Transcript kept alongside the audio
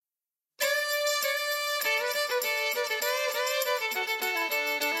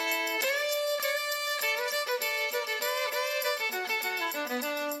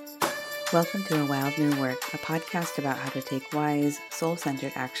Welcome to A Wild New Work, a podcast about how to take wise,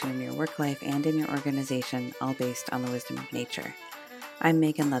 soul-centered action in your work life and in your organization, all based on the wisdom of nature. I'm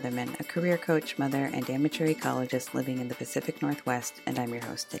Megan Leatherman, a career coach, mother, and amateur ecologist living in the Pacific Northwest, and I'm your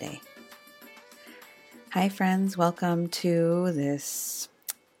host today. Hi friends, welcome to this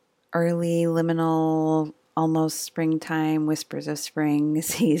early liminal, almost springtime, whispers of spring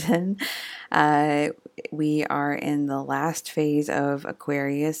season. We are in the last phase of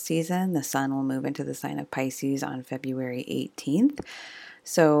Aquarius season. The sun will move into the sign of Pisces on February 18th.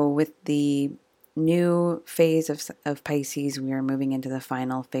 So with the new phase of Pisces, we are moving into the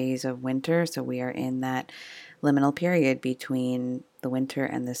final phase of winter. So we are in that liminal period between the winter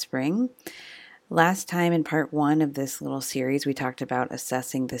and the spring. Last time in part one of this little series, we talked about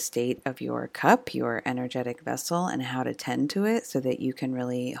assessing the state of your cup, your energetic vessel, and how to tend to it so that you can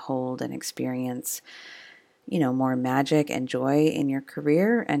really hold and experience, more magic and joy in your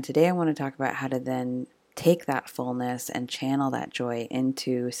career. And today I want to talk about how to then take that fullness and channel that joy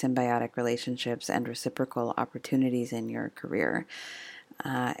into symbiotic relationships and reciprocal opportunities in your career.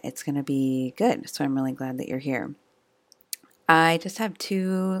 It's going to be good. So I'm really glad that you're here. I just have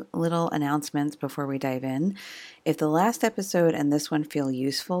two little announcements before we dive in. If the last episode and this one feel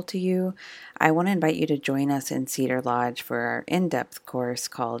useful to you, I want to invite you to join us in Cedar Lodge for our in-depth course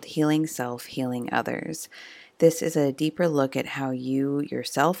called Healing Self, Healing Others. This is a deeper look at how you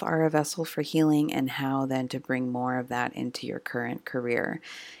yourself are a vessel for healing and how then to bring more of that into your current career.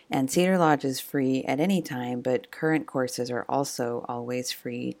 And Cedar Lodge is free at any time, but current courses are also always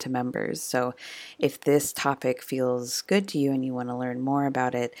free to members. So if this topic feels good to you and you want to learn more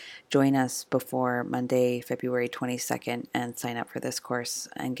about it, join us before Monday, February 22nd and sign up for this course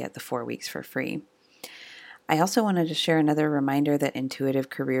and get the 4 weeks for free. I also wanted to share another reminder that intuitive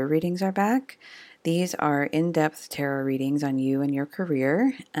career readings are back. These are in-depth tarot readings on you and your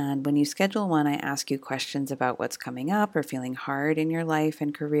career, and when you schedule one, I ask you questions about what's coming up or feeling hard in your life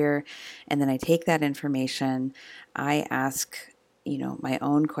and career, and then I take that information, I ask my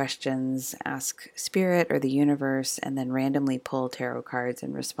own questions, ask Spirit or the universe, and then randomly pull tarot cards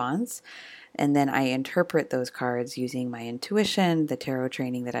in response. And then I interpret those cards using my intuition, the tarot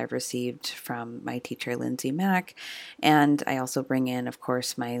training that I've received from my teacher, Lindsay Mack. And I also bring in, of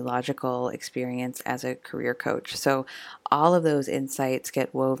course, my logical experience as a career coach. So all of those insights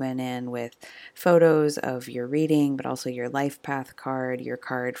get woven in with photos of your reading, but also your life path card, your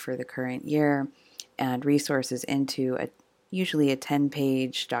card for the current year, and resources into usually a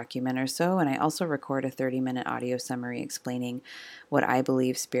 10-page document or so, and I also record a 30-minute audio summary explaining what I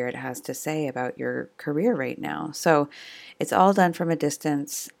believe Spirit has to say about your career right now. So it's all done from a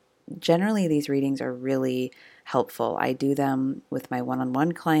distance. Generally, these readings are really helpful. I do them with my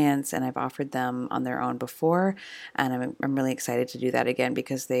one-on-one clients, and I've offered them on their own before, and I'm really excited to do that again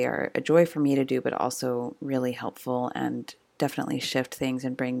because they are a joy for me to do, but also really helpful and definitely shift things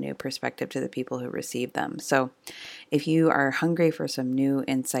and bring new perspective to the people who receive them. So if you are hungry for some new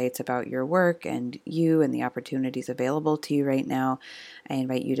insights about your work and you and the opportunities available to you right now, I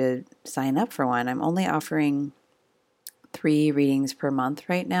invite you to sign up for one. I'm only offering 3 readings per month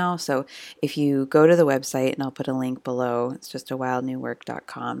right now. So if you go to the website, and I'll put a link below, it's just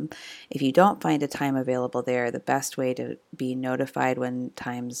awildnewwork.com. If you don't find a time available there, the best way to be notified when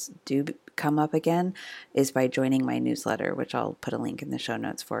times do come up again is by joining my newsletter, which I'll put a link in the show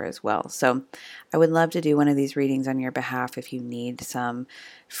notes for as well. So I would love to do one of these readings on your behalf if you need some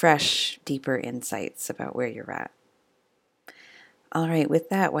fresh, deeper insights about where you're at. All right, with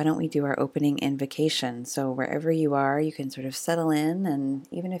that, why don't we do our opening invocation? So wherever you are, you can sort of settle in, and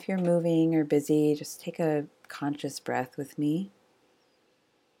even if you're moving or busy, just take a conscious breath with me.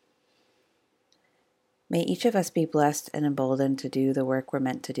 May each of us be blessed and emboldened to do the work we're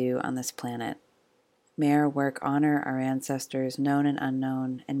meant to do on this planet. May our work honor our ancestors, known and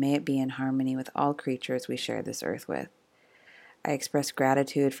unknown, and may it be in harmony with all creatures we share this earth with. I express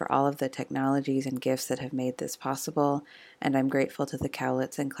gratitude for all of the technologies and gifts that have made this possible, and I'm grateful to the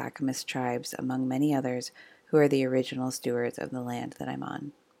Cowlitz and Clackamas tribes, among many others, who are the original stewards of the land that I'm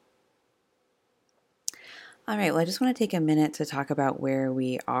on. All right, well, I just want to take a minute to talk about where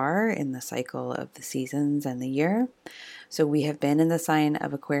we are in the cycle of the seasons and the year. So we have been in the sign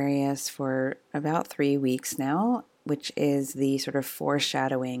of Aquarius for about 3 weeks now, which is the sort of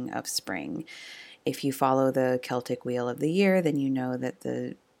foreshadowing of spring. If you follow the Celtic Wheel of the Year, then you know that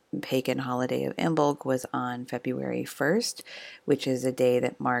the pagan holiday of Imbolc was on February 1st, which is a day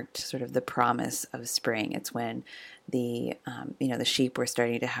that marked sort of the promise of spring. It's when the sheep were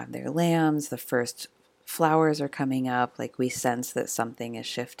starting to have their lambs, the first flowers are coming up, like we sense that something is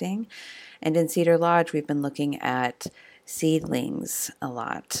shifting. And in Cedar Lodge, we've been looking at seedlings a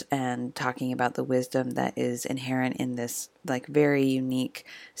lot and talking about the wisdom that is inherent in this like very unique,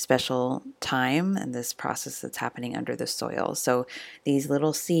 special time and this process that's happening under the soil. So these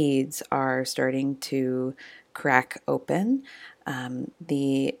little seeds are starting to crack open.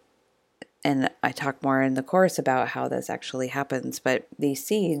 And I talk more in the course about how this actually happens, but these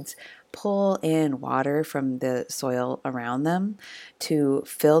seeds pull in water from the soil around them to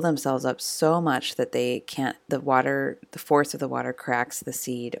fill themselves up so much that they can't, the force of the water cracks the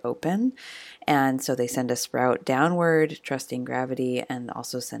seed open. And so they send a sprout downward, trusting gravity, and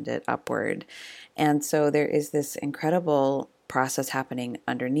also send it upward. And so there is this incredible process happening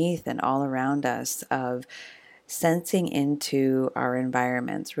underneath and all around us of sensing into our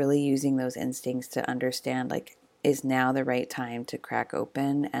environments, really using those instincts to understand, like, is now the right time to crack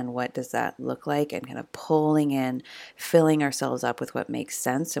open, and what does that look like, and kind of pulling in, filling ourselves up with what makes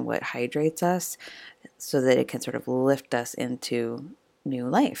sense and what hydrates us so that it can sort of lift us into new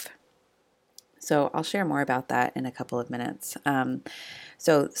life. So I'll share more about that in a couple of minutes.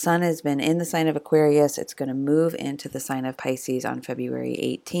 So Sun has been in the sign of Aquarius. It's going to move into the sign of Pisces on February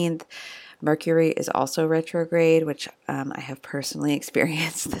 18th. Mercury is also retrograde, which I have personally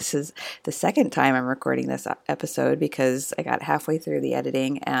experienced. This is the second time I'm recording this episode because I got halfway through the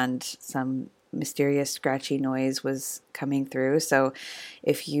editing and some mysterious scratchy noise was coming through. So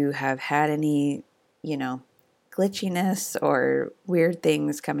if you have had any, glitchiness or weird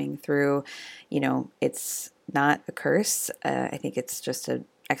things coming through, it's not a curse. I think it's just an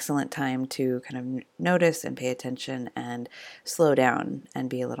excellent time to kind of notice and pay attention and slow down and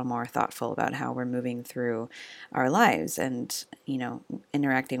be a little more thoughtful about how we're moving through our lives and,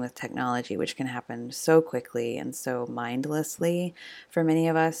 interacting with technology, which can happen so quickly and so mindlessly for many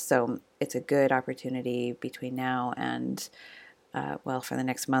of us. So it's a good opportunity between now and for the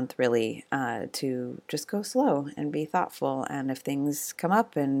next month, really, to just go slow and be thoughtful. And if things come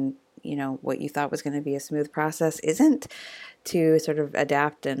up and, what you thought was going to be a smooth process isn't, to sort of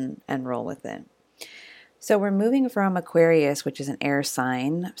adapt and roll with it. So we're moving from Aquarius, which is an air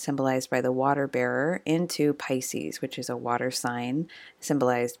sign symbolized by the water bearer, into Pisces, which is a water sign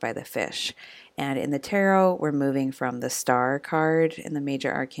symbolized by the fish. And in the tarot, we're moving from the star card in the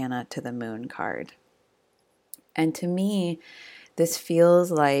major arcana to the moon card. And to me, this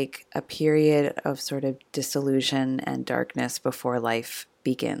feels like a period of sort of disillusion and darkness before life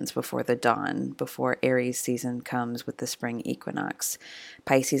begins, before the dawn, before Aries season comes with the spring equinox.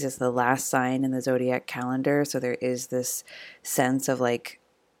 Pisces is the last sign in the zodiac calendar, so there is this sense of like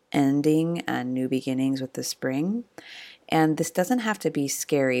ending and new beginnings with the spring. And this doesn't have to be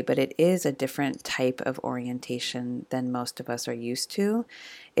scary, but it is a different type of orientation than most of us are used to.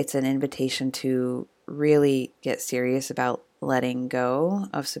 It's an invitation to really get serious about letting go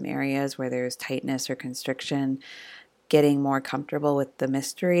of some areas where there's tightness or constriction, getting more comfortable with the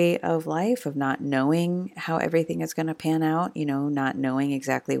mystery of life, of not knowing how everything is going to pan out, not knowing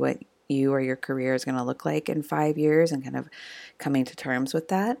exactly what you or your career is going to look like in 5 years, and kind of coming to terms with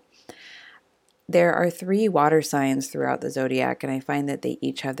that. There are 3 water signs throughout the zodiac, and I find that they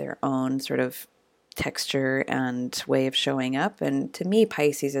each have their own sort of texture and way of showing up. And to me,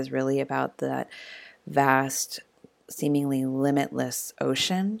 Pisces is really about that vast, seemingly limitless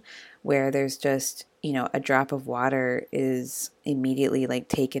ocean where there's just, a drop of water is immediately like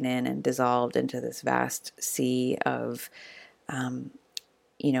taken in and dissolved into this vast sea of,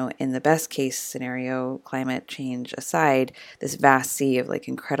 in the best case scenario, climate change aside, this vast sea of like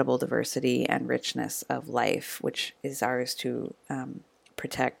incredible diversity and richness of life, which is ours to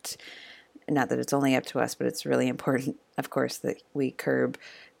protect. Not that it's only up to us, but it's really important, of course, that we curb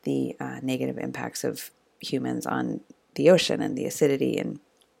the negative impacts of humans on the ocean and the acidity and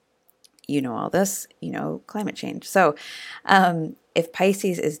all this, climate change. So if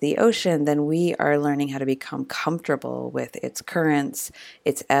Pisces is the ocean, then we are learning how to become comfortable with its currents,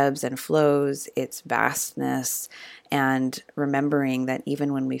 its ebbs and flows, its vastness, and remembering that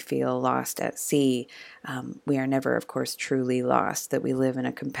even when we feel lost at sea, we are never, of course, truly lost, that we live in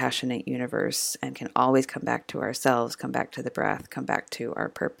a compassionate universe and can always come back to ourselves, come back to the breath, come back to our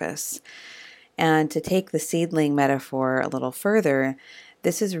purpose. And to take the seedling metaphor a little further,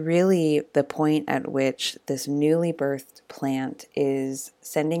 this is really the point at which this newly birthed plant is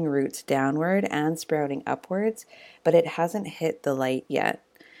sending roots downward and sprouting upwards, but it hasn't hit the light yet.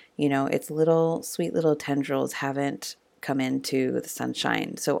 Its sweet little tendrils haven't come into the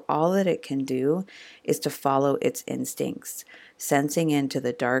sunshine. So all that it can do is to follow its instincts, sensing into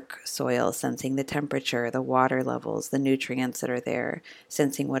the dark soil, sensing the temperature, the water levels, the nutrients that are there,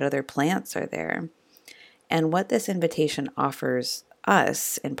 sensing what other plants are there. And what this invitation offers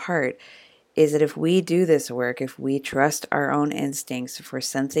us, in part, is that if we do this work, if we trust our own instincts, if we're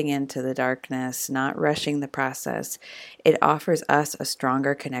sensing into the darkness, not rushing the process, it offers us a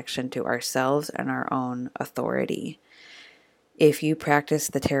stronger connection to ourselves and our own authority. If you practice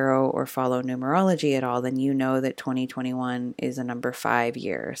the tarot or follow numerology at all, then you know that 2021 is a number 5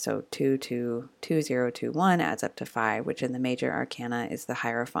 year. So 2021 adds up to 5, which in the major arcana is the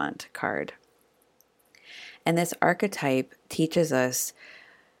Hierophant card. And this archetype teaches us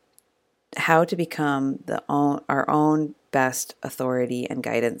how to become our own best authority and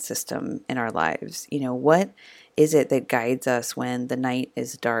guidance system in our lives. What is it that guides us when the night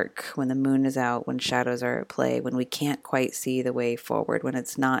is dark, when the moon is out, when shadows are at play, when we can't quite see the way forward, when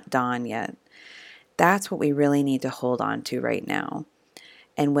it's not dawn yet? That's what we really need to hold on to right now.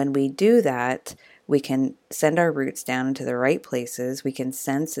 And when we do that, we can send our roots down into the right places. We can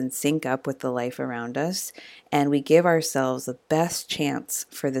sense and sync up with the life around us. And we give ourselves the best chance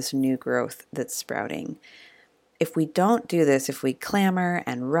for this new growth that's sprouting. If we don't do this, if we clamor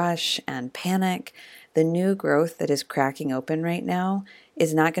and rush and panic, the new growth that is cracking open right now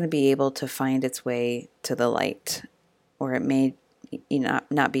is not going to be able to find its way to the light, or it may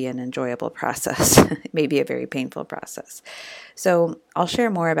not be an enjoyable process. It may be a very painful process. So I'll share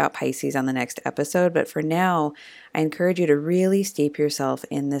more about Pisces on the next episode, but for now, I encourage you to really steep yourself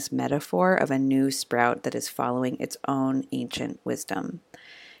in this metaphor of a new sprout that is following its own ancient wisdom.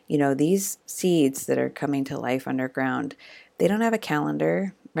 These seeds that are coming to life underground, they don't have a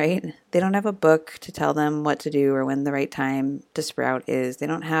calendar, right? They don't have a book to tell them what to do or when the right time to sprout is. They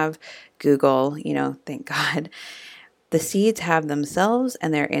don't have Google, thank God. The seeds have themselves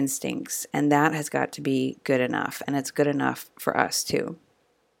and their instincts, and that has got to be good enough, and it's good enough for us too.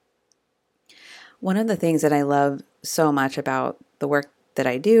 One of the things that I love so much about the work that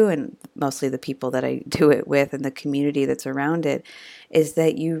I do, and mostly the people that I do it with and the community that's around it, is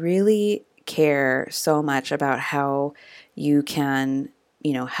that you really care so much about how you can,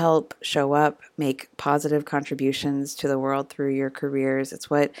 help, show up, make positive contributions to the world through your careers. It's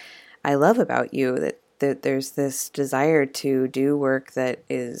what I love about you, that there's this desire to do work that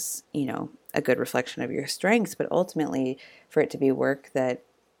is, a good reflection of your strengths, but ultimately for it to be work that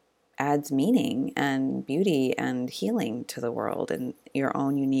adds meaning and beauty and healing to the world in your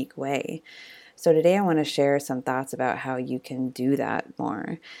own unique way. So today I want to share some thoughts about how you can do that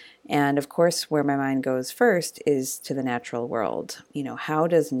more. And of course, where my mind goes first is to the natural world. How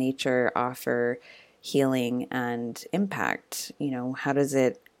does nature offer healing and impact? How does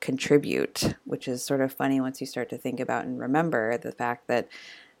it contribute? Which is sort of funny once you start to think about and remember the fact that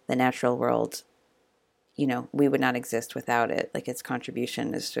the natural world, we would not exist without it. Like, its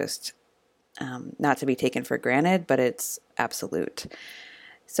contribution is just not to be taken for granted, but it's absolute.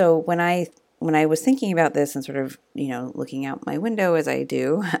 So when I was thinking about this and sort of, looking out my window as I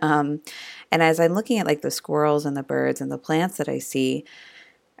do, and as I'm looking at like the squirrels and the birds and the plants that I see,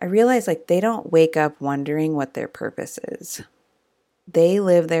 I realize like they don't wake up wondering what their purpose is. They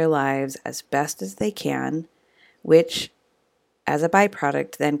live their lives as best as they can, which as a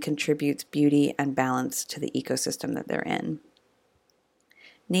byproduct then contributes beauty and balance to the ecosystem that they're in.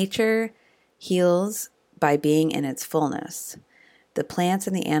 Nature heals by being in its fullness. The plants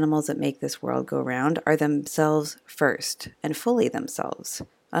and the animals that make this world go round are themselves first and fully themselves,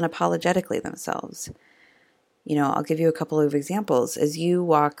 unapologetically themselves. I'll give you a couple of examples. As you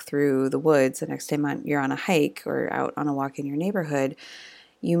walk through the woods, the next time you're on a hike or out on a walk in your neighborhood,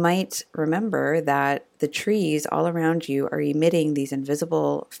 you might remember that the trees all around you are emitting these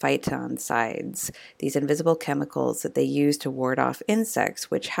invisible phytoncides, these invisible chemicals that they use to ward off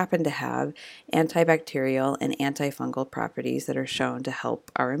insects, which happen to have antibacterial and antifungal properties that are shown to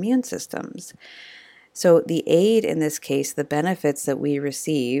help our immune systems. So the aid in this case, the benefits that we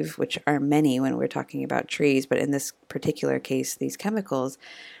receive, which are many when we're talking about trees, but in this particular case, these chemicals,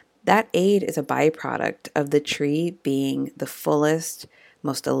 that aid is a byproduct of the tree being the fullest,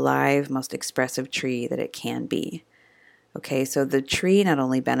 most alive, most expressive tree that it can be. Okay, so the tree not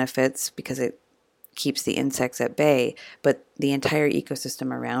only benefits because it keeps the insects at bay, but the entire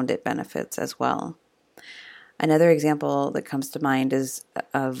ecosystem around it benefits as well. Another example that comes to mind is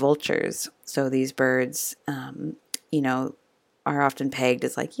vultures. So these birds, are often pegged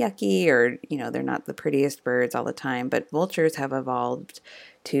as like yucky, or, they're not the prettiest birds all the time, but vultures have evolved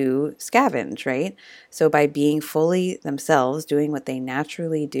to scavenge, right? So by being fully themselves, doing what they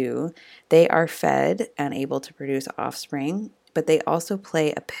naturally do, they are fed and able to produce offspring, but they also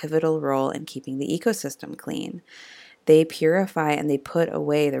play a pivotal role in keeping the ecosystem clean. They purify and they put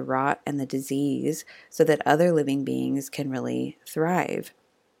away the rot and the disease so that other living beings can really thrive.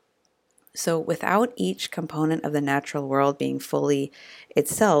 So without each component of the natural world being fully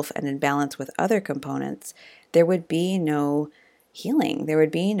itself and in balance with other components, there would be no healing. There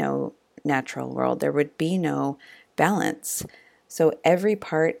would be no natural world. There would be no balance. So every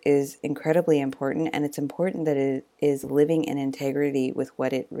part is incredibly important, and it's important that it is living in integrity with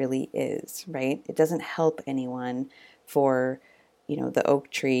what it really is, right? It doesn't help anyone for, the oak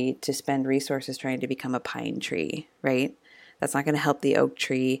tree to spend resources trying to become a pine tree, right? That's not going to help the oak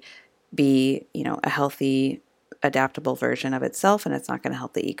tree be, a healthy, adaptable version of itself, and it's not going to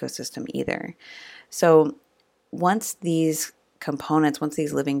help the ecosystem either. So once these components, once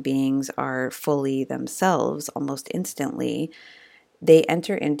these living beings are fully themselves, almost instantly, they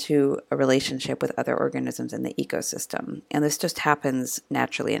enter into a relationship with other organisms in the ecosystem. And this just happens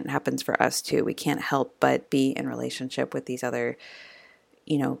naturally, and it happens for us too. We can't help but be in relationship with these other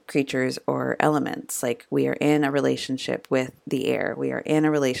creatures or elements. Like, we are in a relationship with the air. We are in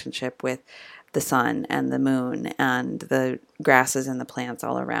a relationship with the sun and the moon and the grasses and the plants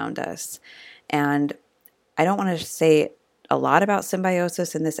all around us. And I don't want to say a lot about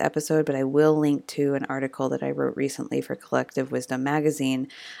symbiosis in this episode, but I will link to an article that I wrote recently for Collective Wisdom magazine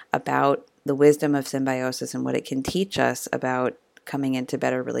about the wisdom of symbiosis and what it can teach us about coming into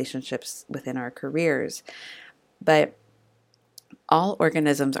better relationships within our careers. But all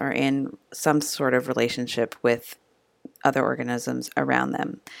organisms are in some sort of relationship with other organisms around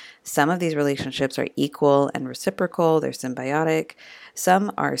them. Some of these relationships are equal and reciprocal, they're symbiotic.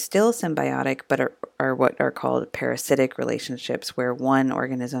 Some are still symbiotic, but are what are called parasitic relationships, where one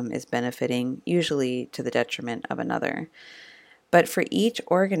organism is benefiting, usually to the detriment of another. But for each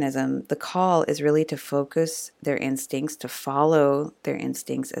organism, the call is really to focus their instincts, to follow their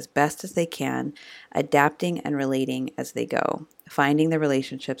instincts as best as they can, adapting and relating as they go, finding the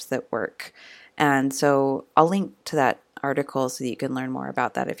relationships that work. And so I'll link to that article so that you can learn more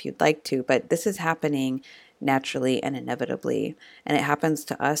about that if you'd like to. But this is happening naturally and inevitably, and it happens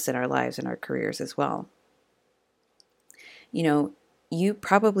to us in our lives and our careers as well. You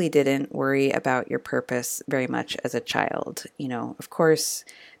probably didn't worry about your purpose very much as a child. Of course,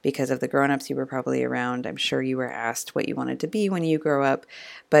 because of the grown-ups you were probably around, I'm sure you were asked what you wanted to be when you grow up.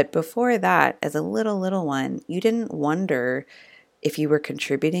 But before that, as a little one, you didn't wonder if you were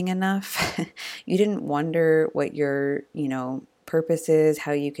contributing enough. You didn't wonder what your, purpose is,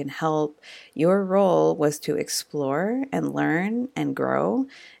 how you can help. Your role was to explore and learn and grow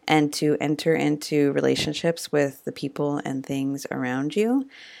and to enter into relationships with the people and things around you.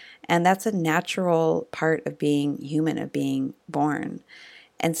 And that's a natural part of being human, of being born.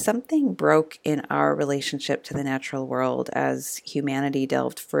 And something broke in our relationship to the natural world as humanity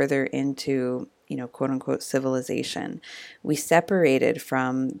delved further into, quote unquote, civilization. We separated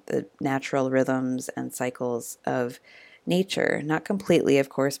from the natural rhythms and cycles of nature. Not completely, of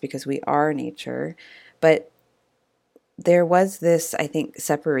course, because we are nature, but there was this, I think,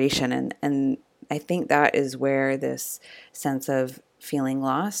 separation. And I think that is where this sense of feeling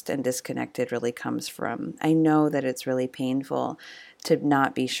lost and disconnected really comes from. I know that it's really painful to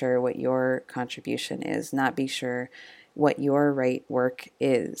not be sure what your contribution is, not be sure what your right work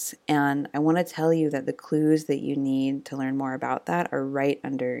is. And I want to tell you that the clues that you need to learn more about that are right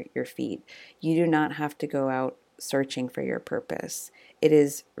under your feet. You do not have to go out searching for your purpose. It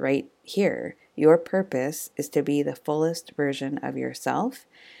is right here. Your purpose is to be the fullest version of yourself,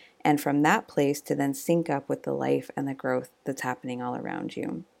 and from that place to then sync up with the life and the growth that's happening all around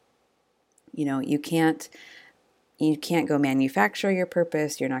you. You can't go manufacture your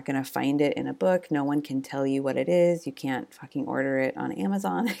purpose. You're not going to find it in a book. No one can tell you what it is. You can't fucking order it on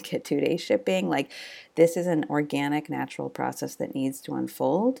Amazon and get 2-day shipping. Like, this is an organic, natural process that needs to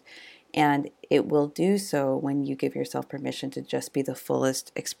unfold. And it will do so when you give yourself permission to just be the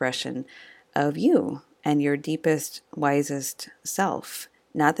fullest expression of you and your deepest, wisest self.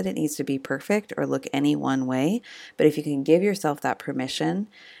 Not that it needs to be perfect or look any one way, but if you can give yourself that permission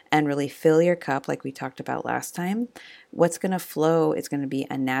and really fill your cup like we talked about last time, what's going to flow is going to be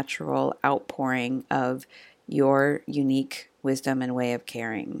a natural outpouring of your unique wisdom and way of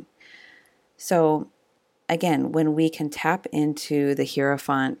caring. So again, when we can tap into the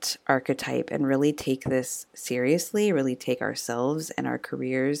Hierophant archetype and really take this seriously, really take ourselves and our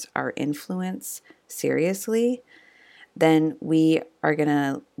careers, our influence seriously, then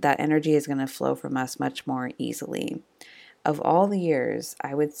that energy is going to flow from us much more easily. Of all the years,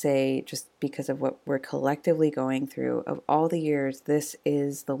 I would say, just because of what we're collectively going through, of all the years, this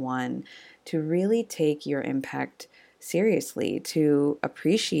is the one to really take your impact seriously, to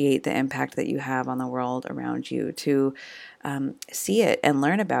appreciate the impact that you have on the world around you, to see it and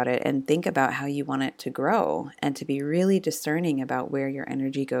learn about it and think about how you want it to grow, and to be really discerning about where your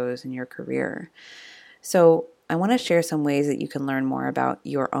energy goes in your career. So I want to share some ways that you can learn more about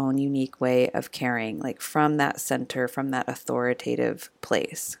your own unique way of caring, like from that center, from that authoritative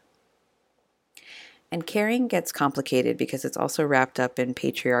place. And caring gets complicated because it's also wrapped up in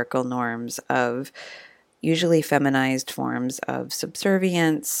patriarchal norms of usually feminized forms of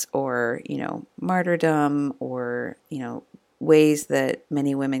subservience, or, martyrdom, or, ways that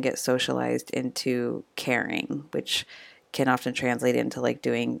many women get socialized into caring, which can often translate into like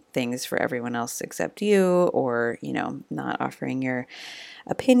doing things for everyone else except you, or, not offering your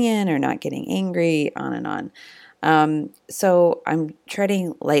opinion or not getting angry, on and on. So I'm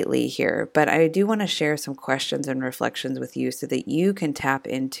treading lightly here, but I do want to share some questions and reflections with you so that you can tap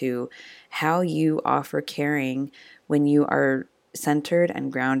into how you offer caring when you are centered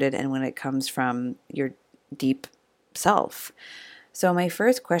and grounded, and when it comes from your deep self. So my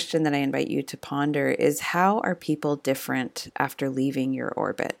first question that I invite you to ponder is, how are people different after leaving your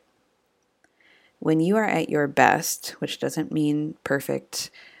orbit? When you are at your best, which doesn't mean perfect,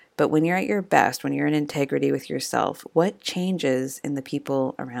 but when you're at your best, when you're in integrity with yourself, what changes in the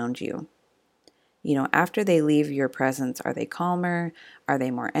people around you? After they leave your presence, are they calmer? Are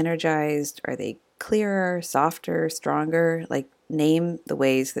they more energized? Are they clearer, softer, stronger? Like, name the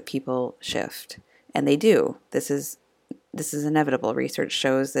ways that people shift. And they do. This is inevitable. Research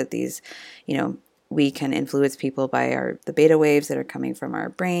shows that these, we can influence people by the beta waves that are coming from our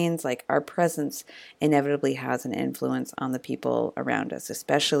brains. Like, our presence inevitably has an influence on the people around us,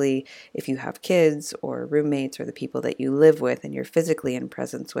 especially if you have kids or roommates or the people that you live with and you're physically in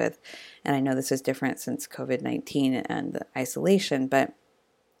presence with. And I know this is different since COVID-19 and the isolation, but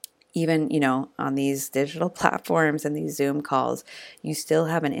even, on these digital platforms and these Zoom calls, you still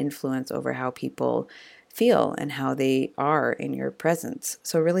have an influence over how people feel and how they are in your presence.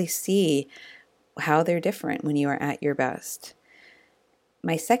 So really see how they're different when you are at your best.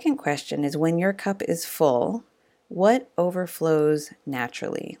 My second question is, when your cup is full, what overflows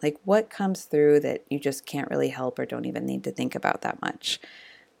naturally? Like, what comes through that you just can't really help or don't even need to think about that much?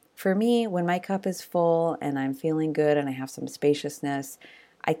 For me, when my cup is full and I'm feeling good and I have some spaciousness,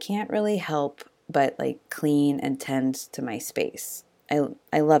 I can't really help but like clean and tend to my space.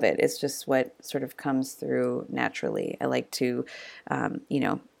 I love it. It's just what sort of comes through naturally. I like to,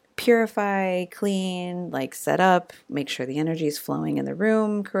 purify, clean, like set up, make sure the energy is flowing in the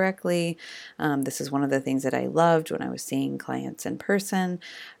room correctly. This is one of the things that I loved when I was seeing clients in person.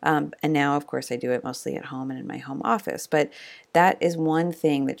 And now, of course, I do it mostly at home and in my home office. But that is one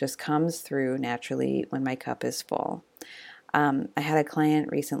thing that just comes through naturally when my cup is full. I had a client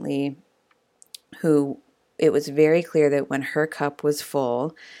recently who, it was very clear that when her cup was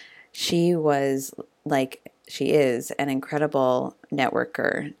full, she was like, she is an incredible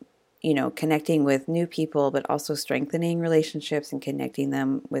networker, connecting with new people, but also strengthening relationships and connecting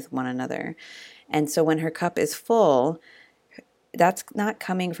them with one another. And so when her cup is full, that's not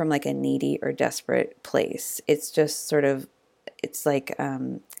coming from like a needy or desperate place. It's just sort of, it's like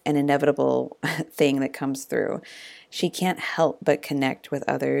an inevitable thing that comes through. She can't help but connect with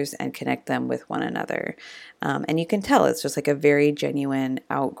others and connect them with one another. And you can tell it's just like a very genuine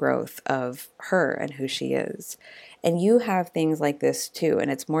outgrowth of her and who she is. And you have things like this too.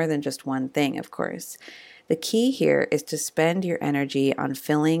 And it's more than just one thing, of course. The key here is to spend your energy on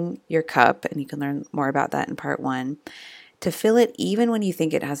filling your cup, and you can learn more about that in part 1, to fill it even when you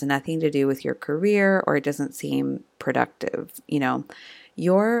think it has nothing to do with your career or it doesn't seem productive.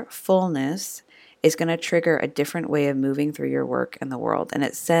 Your fullness is going to trigger a different way of moving through your work and the world. And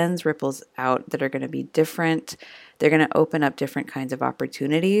it sends ripples out that are going to be different. They're going to open up different kinds of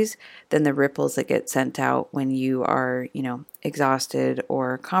opportunities than the ripples that get sent out when you are, exhausted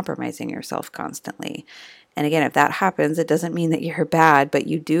or compromising yourself constantly. And again, if that happens, it doesn't mean that you're bad, but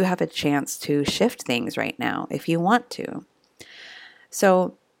you do have a chance to shift things right now if you want to.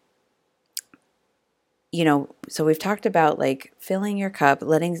 So, so we've talked about like filling your cup,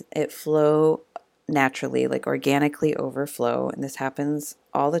 letting it flow naturally, like organically overflow. And this happens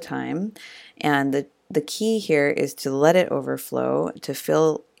all the time. And the key here is to let it overflow, to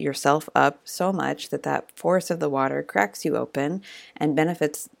fill yourself up so much that force of the water cracks you open and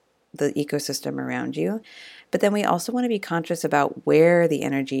benefits the ecosystem around you. But then we also want to be conscious about where the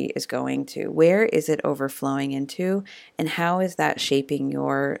energy is going to. Where is it overflowing into? And how is that shaping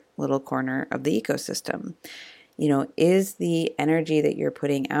your little corner of the ecosystem? Is the energy that you're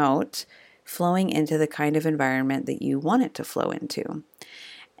putting out flowing into the kind of environment that you want it to flow into?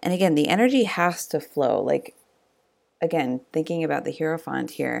 And again, the energy has to flow. Like, again, thinking about the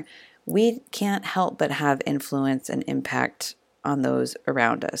Hierophant here, we can't help but have influence and impact on those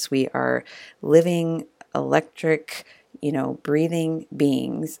around us. We are living, electric, breathing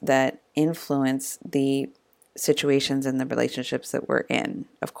beings that influence the situations and the relationships that we're in,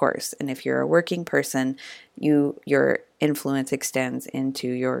 of course. And if you're a working person, your influence extends into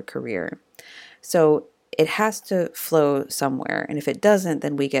your career. So it has to flow somewhere. And if it doesn't,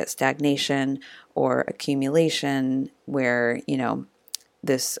 then we get stagnation or accumulation where,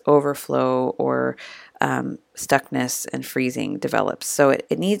 this overflow or stuckness and freezing develops. So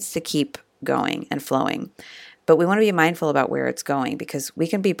it needs to keep going and flowing. But we want to be mindful about where it's going, because we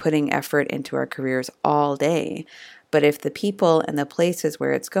can be putting effort into our careers all day. But if the people and the places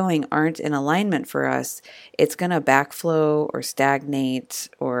where it's going aren't in alignment for us, it's going to backflow or stagnate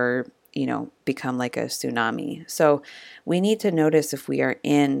or become like a tsunami. So we need to notice if we are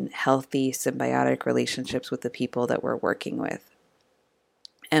in healthy symbiotic relationships with the people that we're working with.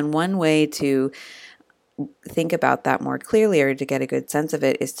 And one way to think about that more clearly, or to get a good sense of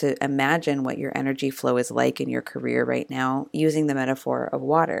it, is to imagine what your energy flow is like in your career right now, using the metaphor of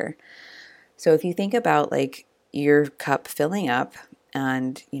water. So if you think about like your cup filling up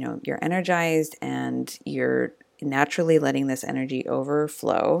and you're energized and you're naturally letting this energy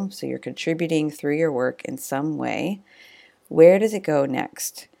overflow, so you're contributing through your work in some way, where does it go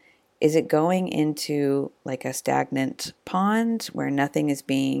next? Is it going into like a stagnant pond where nothing is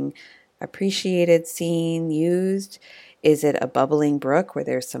being appreciated, seen, used? Is it a bubbling brook where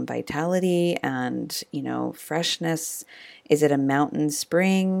there's some vitality and, freshness? Is it a mountain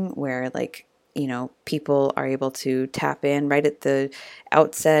spring where people are able to tap in right at the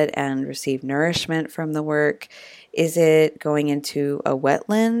outset and receive nourishment from the work? Is it going into a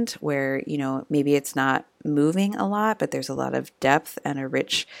wetland where, maybe it's not moving a lot, but there's a lot of depth and a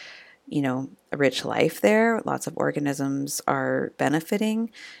rich life there? Lots of organisms are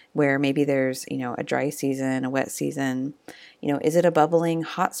benefiting, where maybe there's, a dry season, a wet season. Is it a bubbling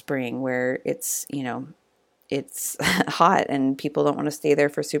hot spring where it's hot and people don't want to stay there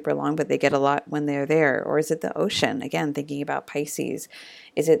for super long, but they get a lot when they're there? Or is it the ocean? Again, thinking about Pisces.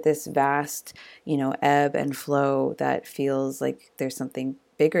 Is it this vast, ebb and flow that feels like there's something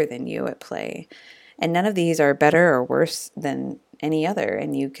bigger than you at play? And none of these are better or worse than any other.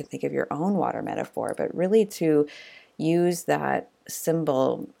 And you can think of your own water metaphor, but really to use that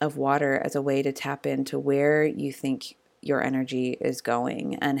symbol of water as a way to tap into where you think your energy is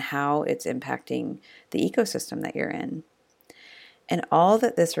going and how it's impacting the ecosystem that you're in. And all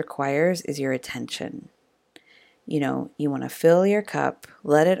that this requires is your attention. You want to fill your cup,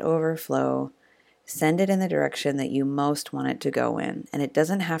 let it overflow, send it in the direction that you most want it to go in. And it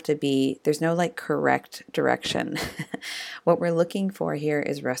doesn't have to be, there's no correct direction. What we're looking for here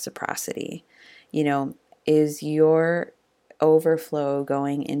is reciprocity. Is your overflow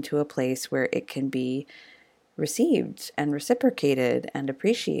going into a place where it can be received and reciprocated and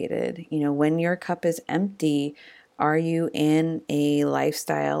appreciated? When your cup is empty, are you in a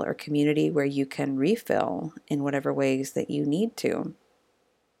lifestyle or community where you can refill in whatever ways that you need to?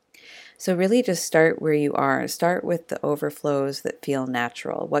 So really just start where you are. Start with the overflows that feel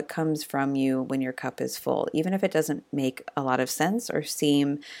natural. What comes from you when your cup is full, even if it doesn't make a lot of sense or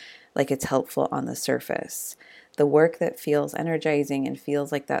seem like it's helpful on the surface. The work that feels energizing and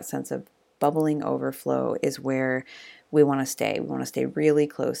feels like that sense of bubbling overflow is where we want to stay. We want to stay really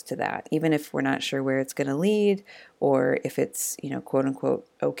close to that, even if we're not sure where it's going to lead, or if it's, quote unquote,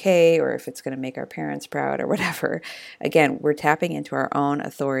 okay, or if it's going to make our parents proud or whatever. Again, we're tapping into our own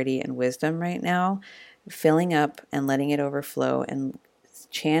authority and wisdom right now, filling up and letting it overflow and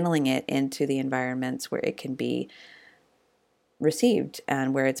channeling it into the environments where it can be received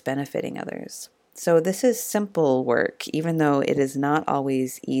and where it's benefiting others. So this is simple work, even though it is not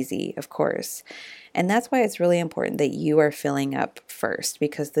always easy, of course. And that's why it's really important that you are filling up first,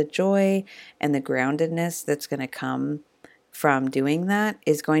 because the joy and the groundedness that's going to come from doing that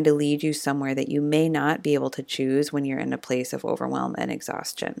is going to lead you somewhere that you may not be able to choose when you're in a place of overwhelm and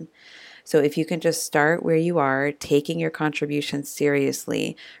exhaustion. So if you can just start where you are, taking your contributions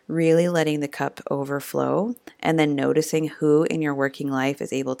seriously, really letting the cup overflow, and then noticing who in your working life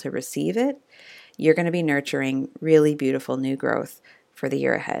is able to receive it, you're going to be nurturing really beautiful new growth for the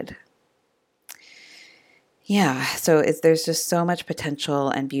year ahead. Yeah, so there's just so much potential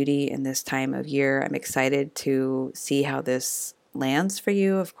and beauty in this time of year. I'm excited to see how this lands for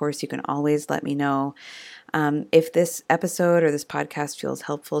you. Of course, you can always let me know. If this episode or this podcast feels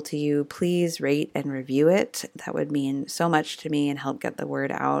helpful to you, please rate and review it. That would mean so much to me and help get the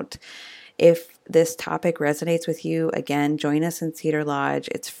word out. If this topic resonates with you, again, join us in Cedar Lodge.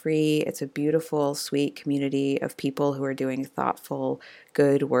 It's free. It's a beautiful, sweet community of people who are doing thoughtful,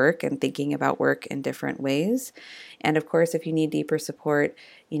 good work and thinking about work in different ways. And of course, if you need deeper support,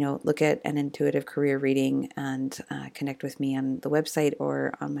 look at an intuitive career reading and connect with me on the website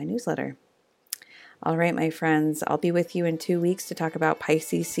or on my newsletter. All right, my friends, I'll be with you in 2 weeks to talk about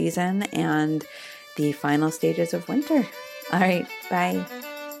Pisces season and the final stages of winter. All right, bye.